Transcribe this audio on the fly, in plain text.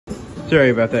Sorry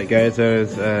about that, guys.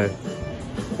 I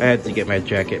had to get my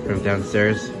jacket from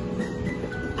downstairs.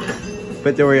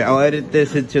 But don't worry, I'll edit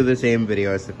this into the same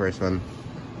video as the first one.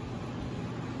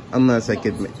 Unless I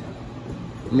could,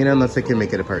 unless I can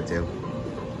make it a part 2.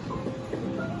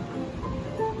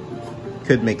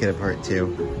 Could make it a part 2.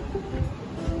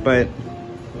 But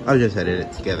I'll just edit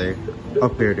it together. I'll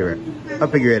figure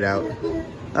it out.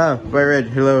 Ah, Bright Red,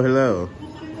 hello, hello.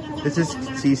 This is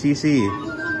CCC.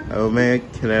 Oh man,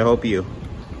 can I help you?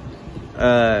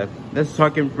 Let's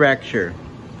talk in fracture.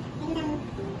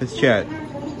 Let's chat.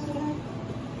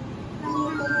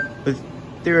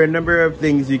 There are a number of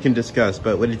things you can discuss,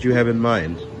 but what did you have in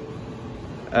mind?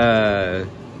 Well,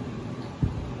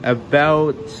 I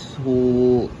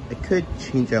could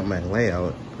change out my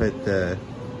layout, I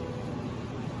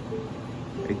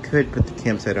could put the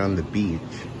campsite on the beach.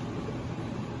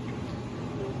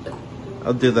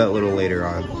 I'll do that a little later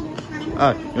on. You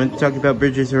want to talk about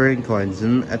bridges or inclines?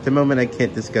 At the moment, I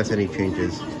can't discuss any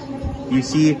changes. You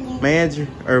see, my hands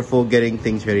are full getting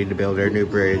things ready to build our new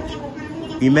bridge.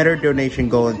 We met our donation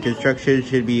goal and construction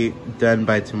should be done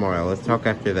by tomorrow. Let's talk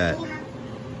after that.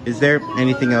 Is there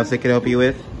anything else I can help you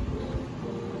with?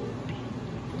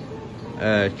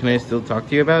 Can I still talk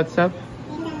to you about stuff?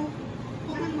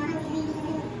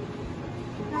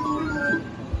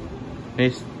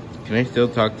 Can I still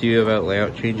talk to you about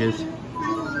layout changes?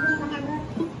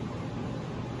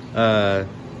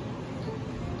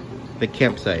 The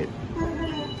campsite.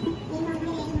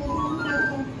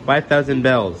 5,000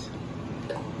 bells.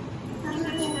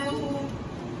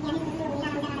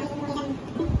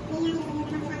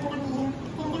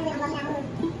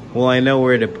 Well, I know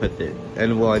where to put it. I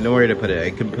know where to put it. I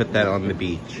can put that on the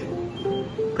beach.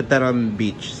 Put that on the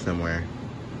beach somewhere.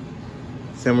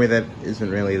 Somewhere that isn't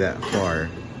really that far.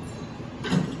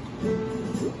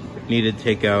 Need to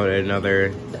take out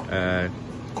another,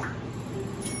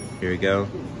 here we go.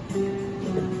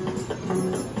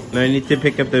 Now I need to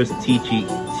pick up those tiki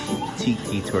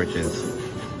torches.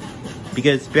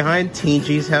 Because behind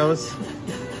Tingy's house,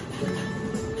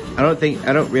 I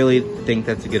don't really think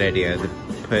that's a good idea to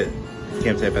put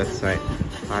campsite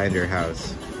behind her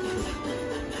house.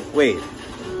 Wait,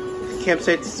 the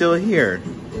campsite's still here.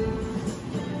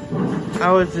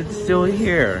 How is it still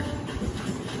here?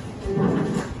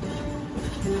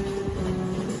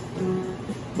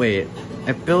 Wait,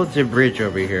 I built a bridge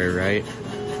over here, right?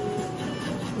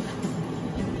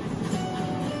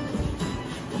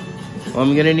 Well,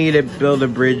 I'm gonna need to build a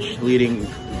bridge leading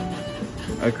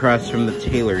across from the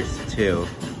Taylors, too.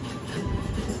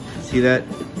 See that?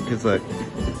 Because look,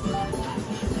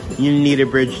 you need a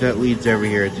bridge that leads over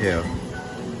here, too.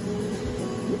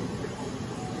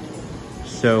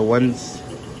 So once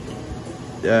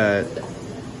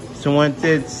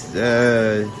it's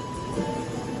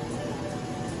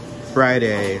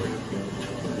Friday,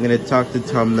 I'm gonna talk to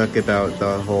Tom Nook about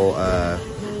the whole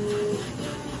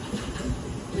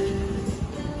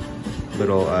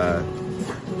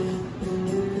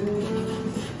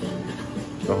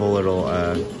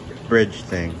little bridge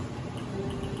thing.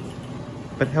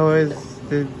 But how is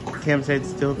the campsite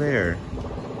still there?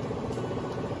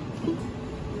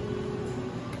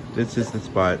 This is the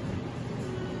spot.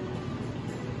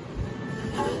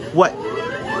 What?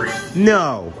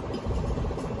 No!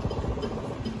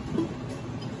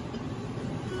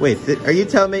 Wait, are you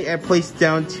telling me I placed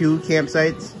down 2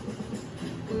 campsites?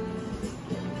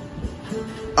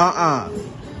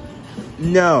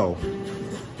 No.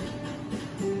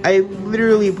 I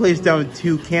literally placed down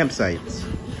 2 campsites.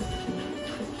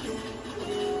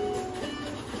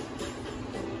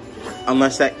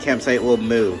 Unless that campsite will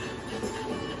move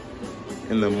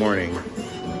in the morning.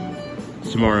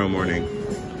 Tomorrow morning.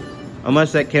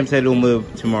 Unless that campsite will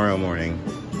move tomorrow morning.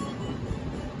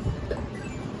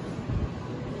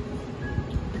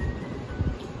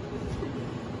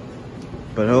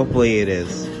 But hopefully it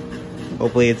is.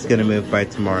 Hopefully it's gonna move by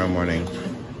tomorrow morning.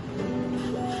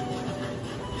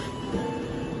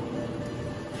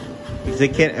 Because I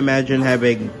can't imagine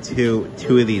having two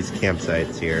of these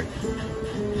campsites here.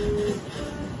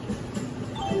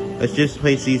 Let's just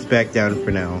place these back down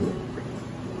for now.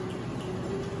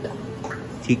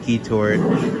 Tiki torch.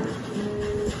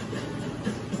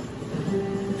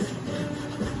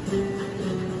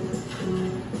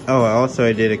 Oh, also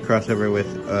I did a crossover with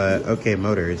OK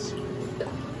Motors.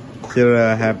 So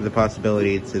I have the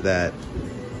possibility to that.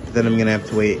 But then I'm gonna have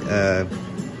to wait a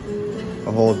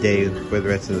whole day for the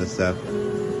rest of the stuff.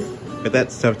 For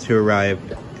that stuff to arrive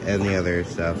and the other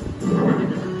stuff.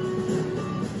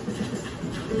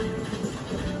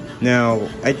 Now,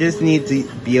 I just need to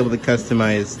be able to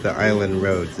customize the island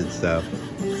roads and stuff.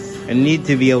 I need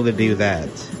to be able to do that.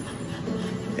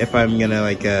 if I'm gonna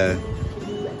like, I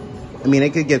mean, I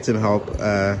could get some help,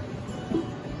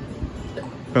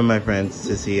 from my friends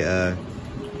to see,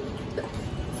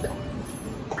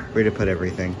 where to put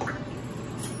everything.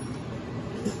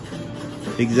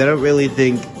 Because I don't really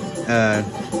think,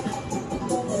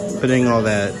 putting all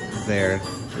that there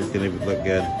is gonna look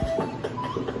good.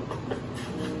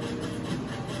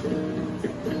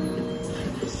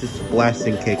 It's just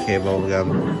blasting KK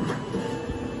bubblegum.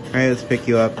 Alright, let's pick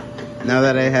you up. Now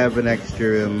that I have an extra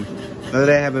room, now that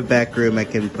I have a back room, I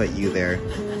can put you there.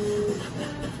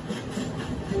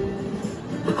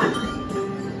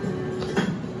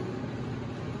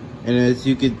 And as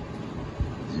you could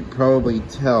probably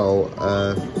tell,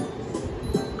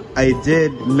 I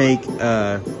did make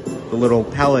the little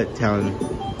Pallet Town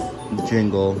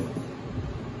jingle.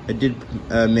 I did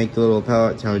make the little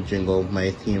Pallet Town jingle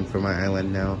my theme for my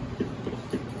island now.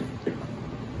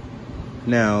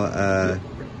 Now,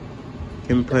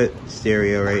 can put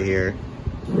stereo right here.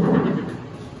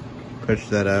 Push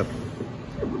that up.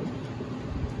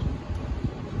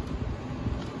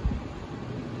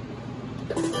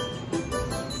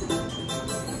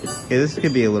 Okay, this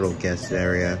could be a little guest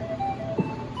area.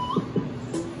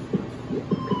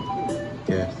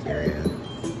 Guest area.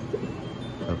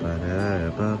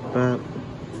 Ba-ba-da-ba-ba.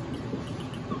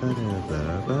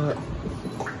 Ba-da-ba-ba.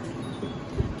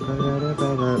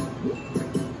 Ba-da-ba-ba.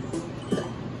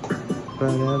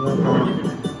 Ba-da-ba-ba.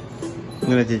 I'm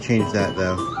gonna have to change that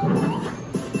though.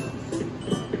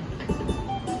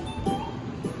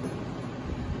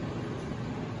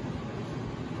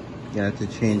 Gonna have to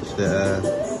change the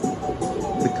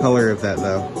color of that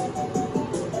though.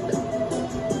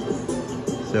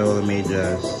 So let me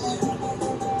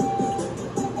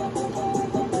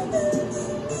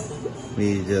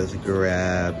just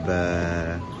grab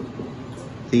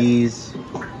these.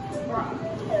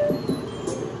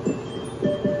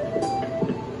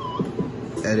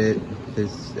 Edit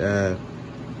this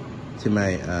to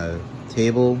my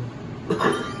table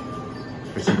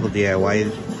for simple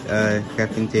DIY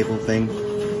crafting table thing.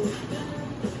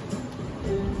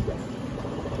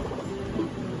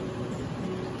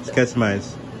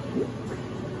 Customize.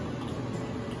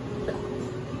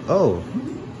 Oh,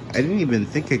 I didn't even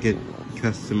think I could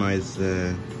customize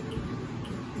the.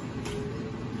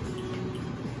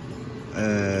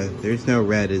 There's no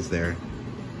red, is there?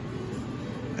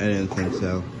 I didn't think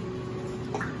so.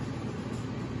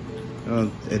 Oh,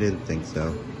 I didn't think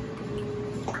so.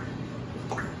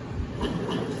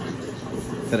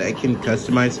 But I can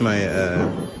customize my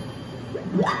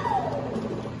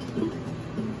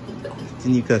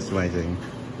Continue customizing.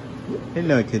 I didn't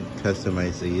know I could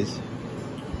customize these.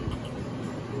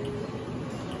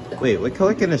 Wait, what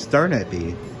color can a star net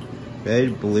be?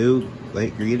 Red, blue,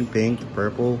 light green, pink,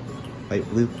 purple, light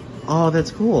blue. Oh,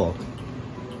 that's cool.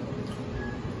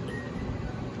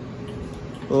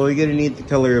 Well, we're gonna need the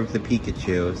color of the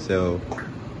Pikachu, so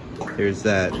there's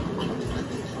that.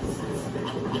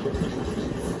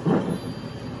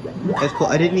 That's cool.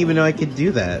 I didn't even know I could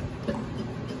do that.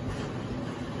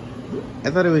 I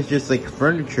thought it was just like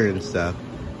furniture and stuff.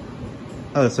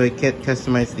 Oh, so I can't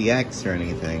customize the axe or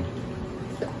anything.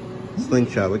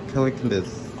 Slingshot, what color can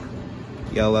this?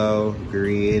 Yellow,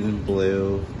 green,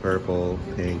 blue, purple,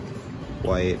 pink,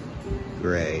 white,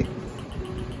 gray.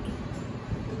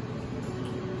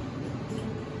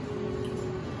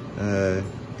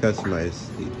 Customize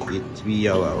it to be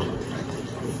yellow.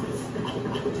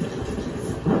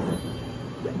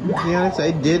 To be honest,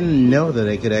 I didn't know that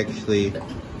I could actually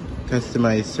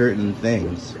customize certain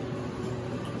things,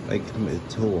 like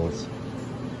tools.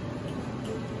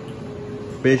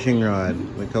 Fishing rod,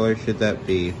 what color should that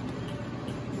be?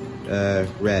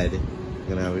 Red. I'm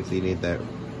gonna obviously need that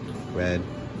red.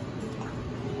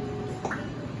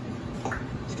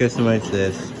 Let's customize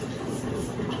this.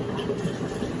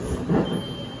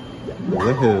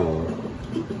 Woohoo!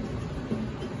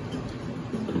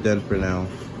 I'm done for now.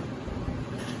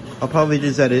 I'll probably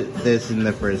just edit this in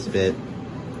the first bit.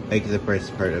 Like the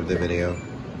first part of the video.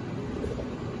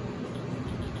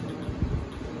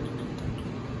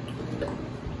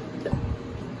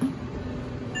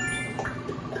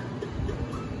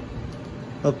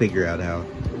 I'll figure out how.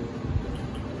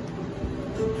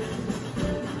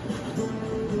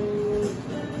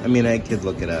 I mean, I could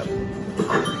look it up.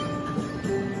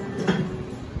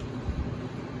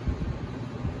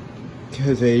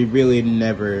 Because I really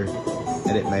never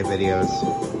edit my videos.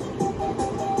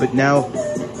 But now,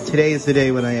 today is the day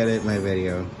when I edit my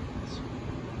video.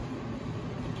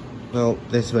 Well,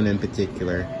 this one in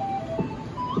particular.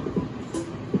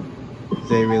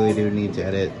 Because I really do need to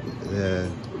edit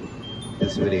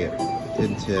this video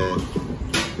into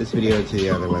this video to the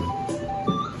other one.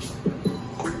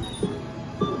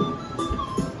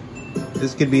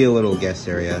 This could be a little guest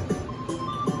area.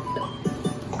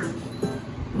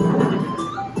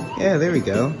 Yeah, there we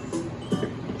go.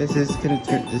 This is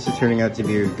turning out to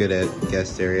be a good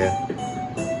guest area.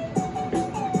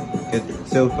 Good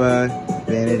sofa,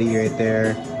 vanity right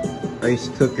there, rice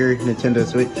cooker, Nintendo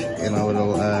Switch, and a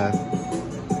little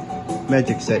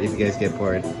magic set if you guys get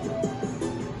bored.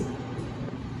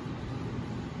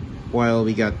 While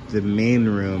we got the main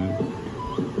room,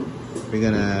 we're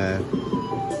gonna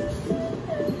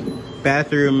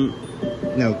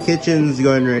kitchen's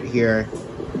going right here,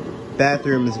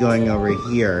 bathroom is going over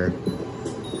here,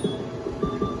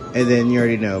 and then you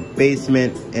already know,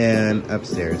 basement and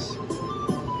upstairs.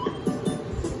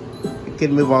 You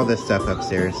can move all this stuff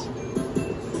upstairs.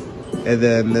 And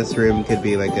then this room could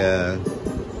be like a,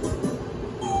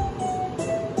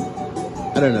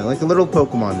 I don't know, like a little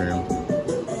Pokemon room.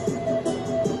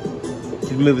 You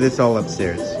can move this all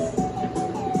upstairs.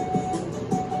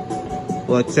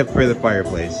 Well, except for the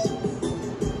fireplace.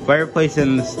 Fireplace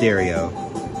and the stereo.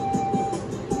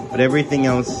 But everything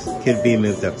else could be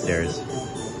moved upstairs.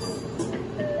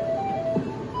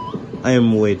 I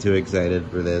am way too excited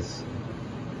for this.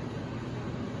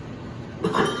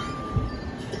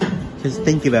 Just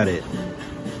think about it.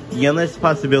 The endless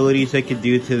possibilities I could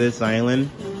do to this island.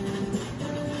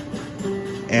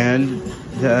 And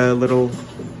the little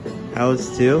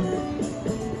house too.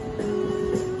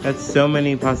 That's so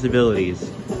many possibilities.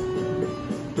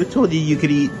 Who told you you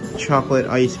could eat chocolate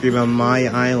ice cream on my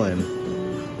island?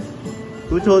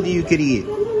 Who told you you could eat?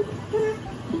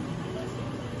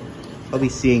 I'll be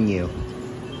seeing you.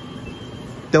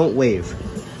 Don't wave.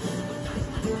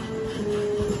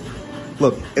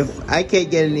 Look, if I can't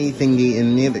get anything to eat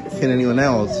and neither can anyone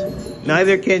else,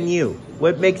 neither can you.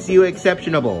 What makes you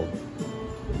exceptional?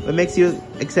 What makes you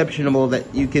exceptional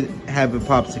that you can have a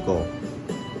popsicle?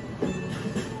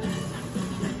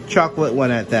 Chocolate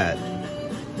one at that.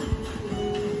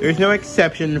 There's no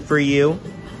exception for you.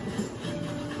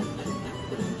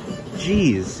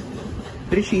 Jeez.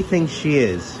 Who does she think she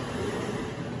is?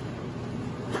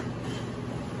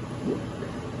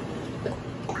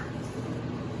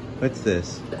 What's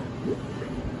this?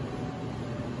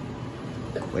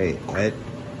 Wait, what?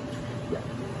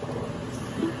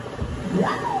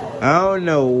 I don't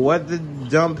know what the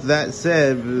dump that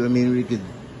said. I mean, we could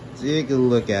take a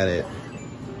look at it.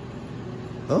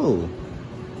 Oh.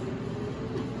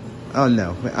 Oh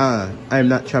no. I am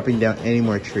not chopping down any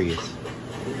more trees.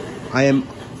 I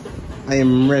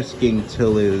am risking to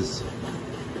lose.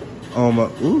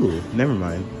 Ooh, never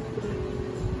mind.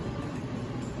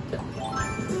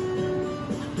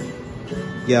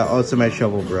 Yeah, also my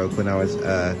shovel broke when I was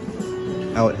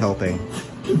out helping.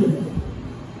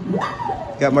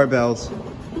 Got more bells.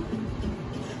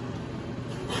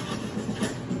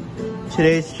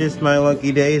 Today's just my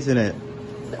lucky day, isn't it?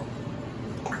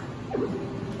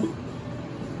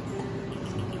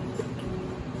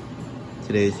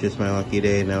 Today's just my lucky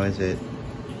day, now is it?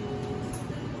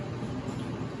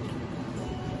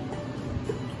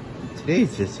 Today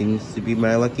just seems to be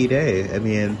my lucky day. I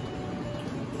mean,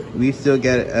 we still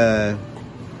got a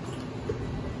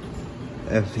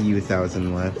few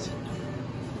thousand left.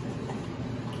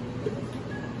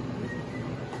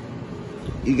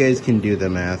 You guys can do the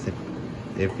math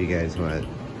if you guys want.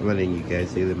 I'm letting you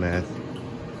guys do the math.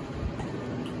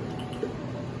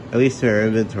 At least our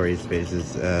inventory space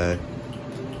is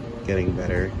getting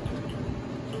better.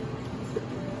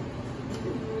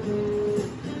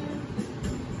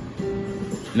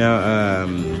 Now,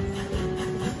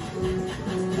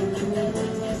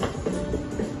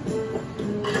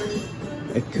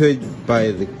 I could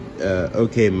buy the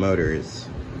OK Motors,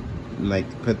 and, like,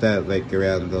 put that like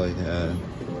around the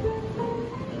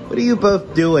what are you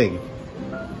both doing?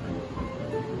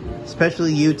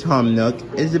 Especially you, Tom Nook.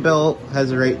 Isabelle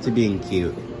has a right to being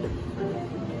cute,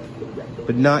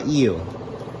 but not you.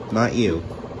 Not you.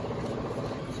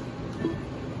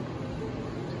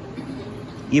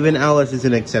 Even Alice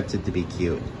isn't accepted to be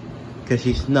cute, because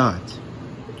she's not.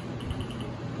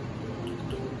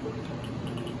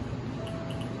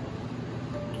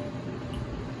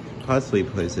 Possibly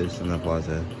places in the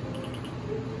plaza.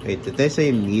 Wait, did they say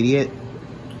immediate?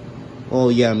 Oh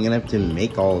yeah, I'm gonna have to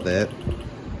make all of it.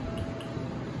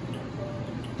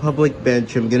 Public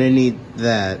bench, I'm gonna need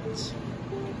that.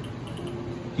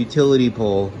 Utility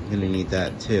pole, I'm gonna need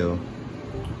that too.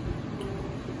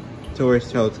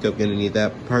 Tourist telescope, gonna need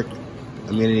that. Park,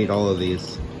 I'm gonna need all of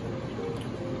these.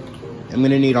 I'm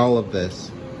gonna need all of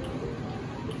this.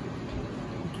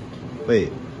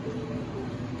 Wait.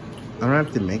 I don't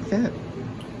have to make that?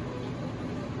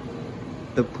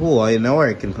 The pool, I know where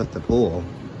I can put the pool.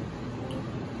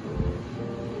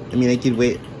 I mean, I could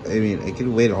wait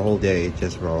a whole day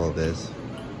just for all of this.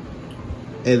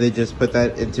 And then just put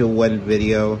that into one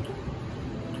video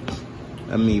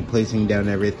of me placing down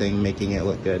everything, making it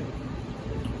look good.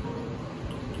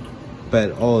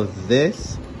 But all of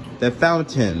this, the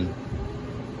fountain.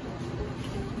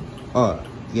 Oh,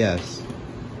 yes.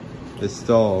 The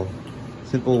stall.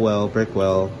 Simple well, brick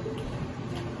well.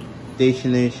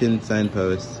 Destination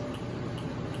signpost.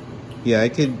 Yeah, I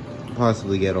could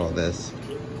possibly get all this.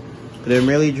 But I'm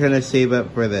really trying to save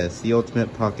up for this, the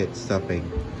ultimate pocket stuffing.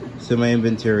 So my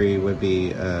inventory would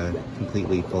be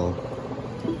completely full.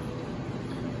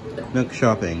 Nook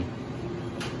shopping.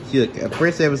 See, look, at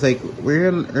first I was like, where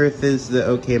on earth is the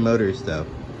OK Motor stuff?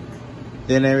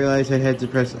 Then I realized I had to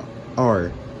press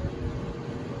R.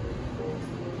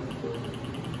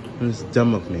 It was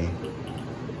dumb of me.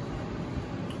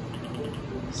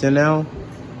 So now,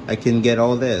 I can get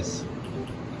all this.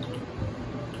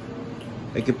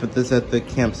 I could put this at the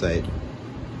campsite.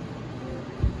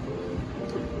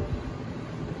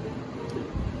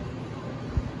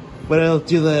 But I'll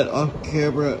do that off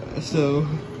camera, so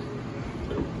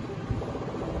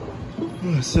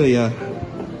yeah.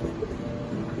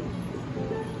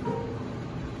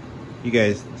 You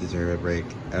guys deserve a break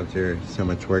after so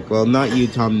much work. Well, not you,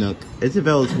 Tom Nook.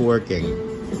 Isabel's working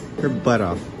her butt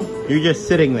off. You're just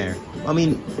sitting there. I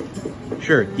mean,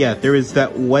 sure, yeah, there was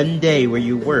that one day where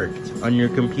you worked on your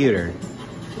computer.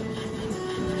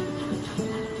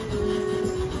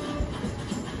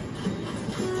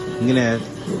 I'm gonna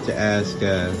have to ask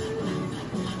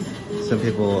some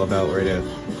people about where to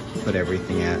put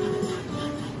everything at.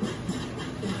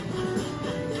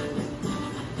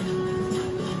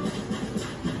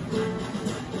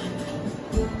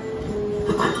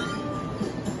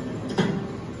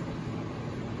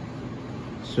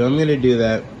 So I'm gonna do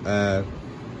that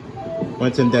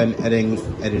once I'm done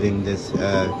editing this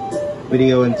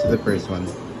video into the first one.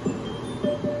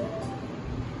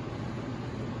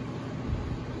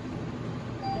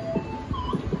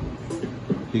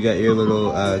 You got your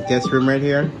little guest room right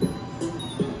here.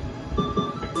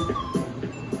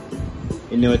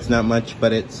 You know it's not much,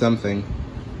 but it's something.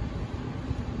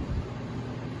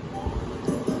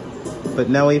 But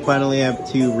now we finally have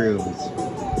 2 rooms.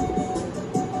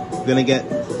 I'm gonna get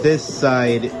this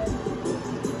side,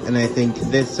 and I think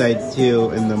this side too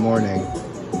in the morning.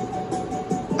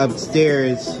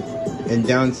 Upstairs and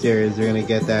downstairs, we're gonna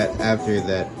get that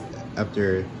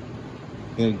we're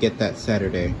gonna get that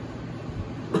Saturday.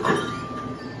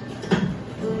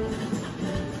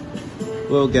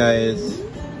 Well guys,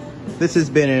 this has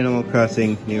been Animal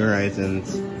Crossing New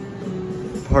Horizons,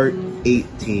 part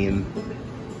 18.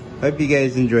 Hope you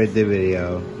guys enjoyed the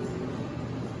video.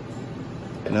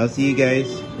 And I'll see you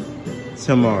guys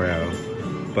tomorrow.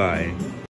 Bye.